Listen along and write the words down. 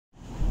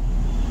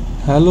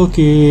Hello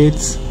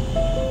kids,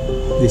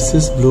 this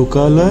is blue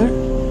color,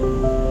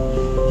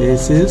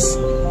 this is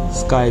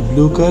sky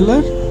blue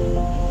color,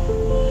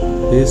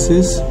 this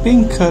is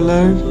pink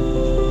color,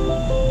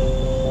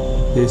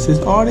 this is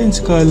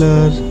orange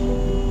color,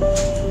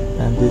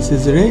 and this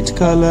is red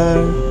color,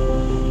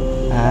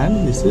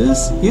 and this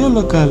is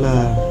yellow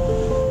color.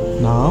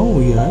 Now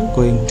we are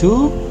going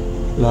to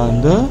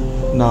learn the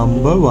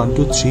number 1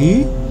 to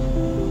 3.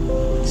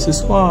 This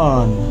is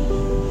 1.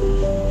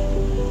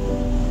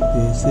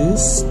 This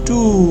is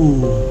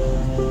 2.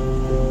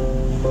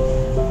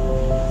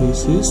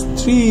 This is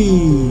 3.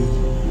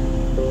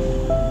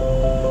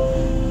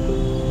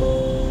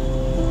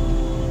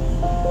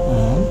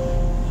 And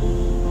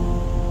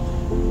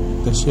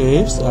the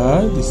shapes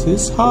are, this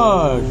is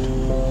heart.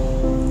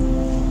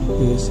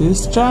 This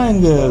is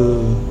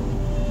triangle.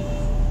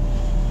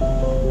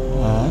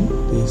 And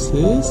this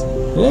is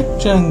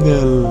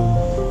rectangle.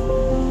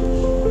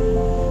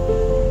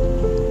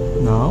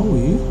 Now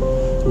we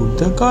put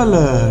the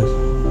color.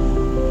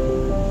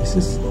 This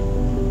is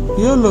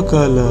yellow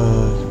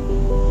color.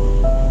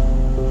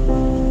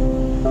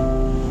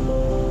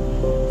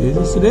 This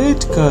is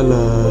red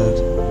color.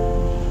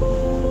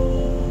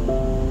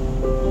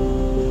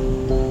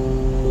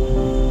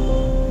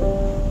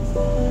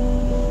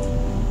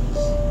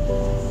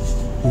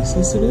 This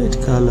is red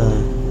color.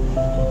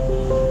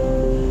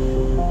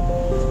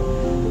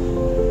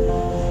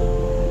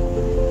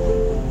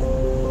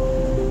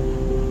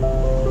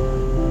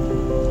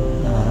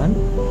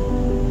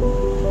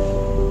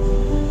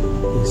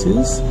 This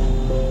is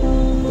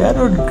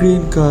parrot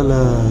green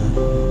color.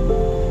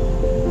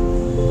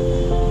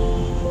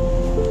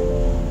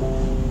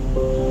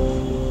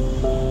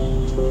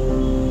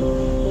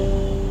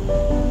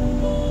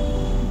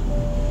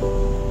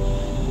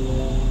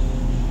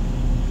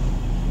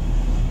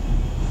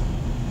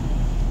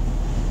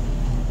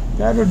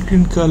 Parrot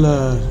green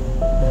color.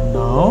 And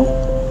now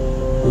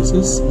this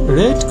is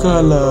red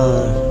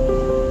color.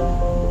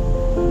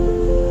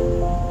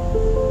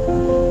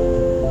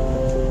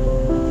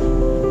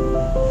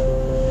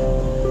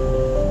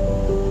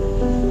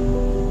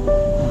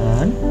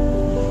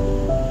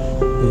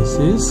 This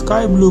is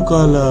sky blue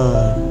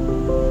color.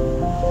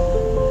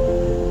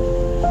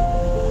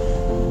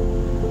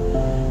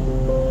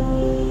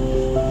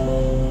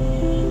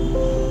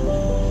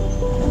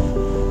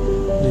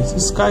 This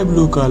is sky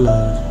blue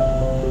color.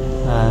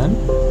 And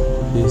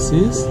this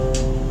is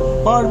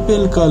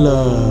purple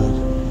color.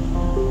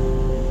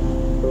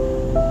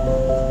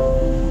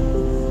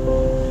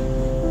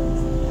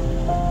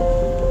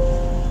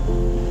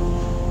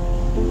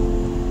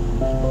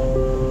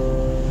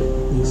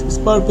 This is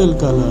purple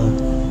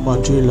color.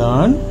 What we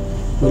learn?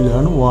 We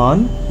learn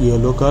 1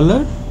 yellow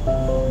color,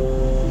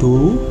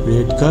 2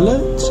 red color,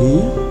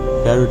 3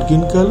 parrot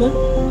green color,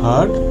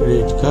 heart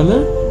red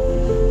color,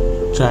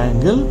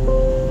 triangle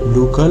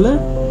blue color,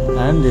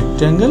 and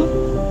rectangle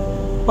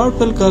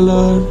purple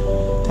color.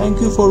 Thank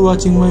you for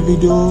watching my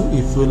video.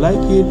 If you like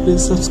it,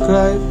 please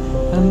subscribe,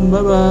 and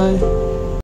bye bye.